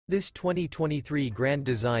This 2023 Grand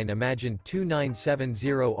Design Imagine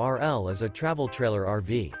 2970RL is a travel trailer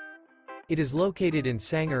RV. It is located in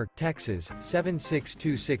Sanger, Texas,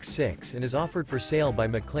 76266 and is offered for sale by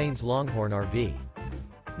McClain's Longhorn RV.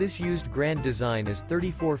 This used Grand Design is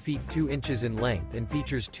 34 feet 2 inches in length and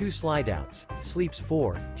features 2 slideouts, sleeps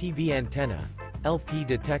 4, TV antenna, LP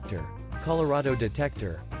detector, Colorado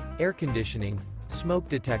detector, air conditioning, smoke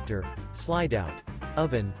detector, slideout,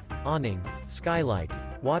 oven, awning, skylight,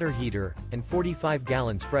 water heater, and 45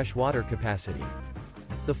 gallons fresh water capacity.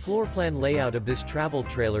 The floor plan layout of this travel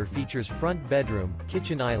trailer features front bedroom,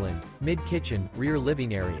 kitchen island, mid-kitchen, rear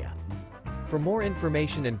living area. For more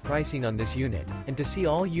information and pricing on this unit, and to see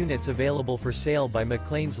all units available for sale by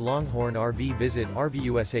McClain's Longhorn RV, visit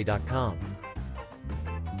RVUSA.com.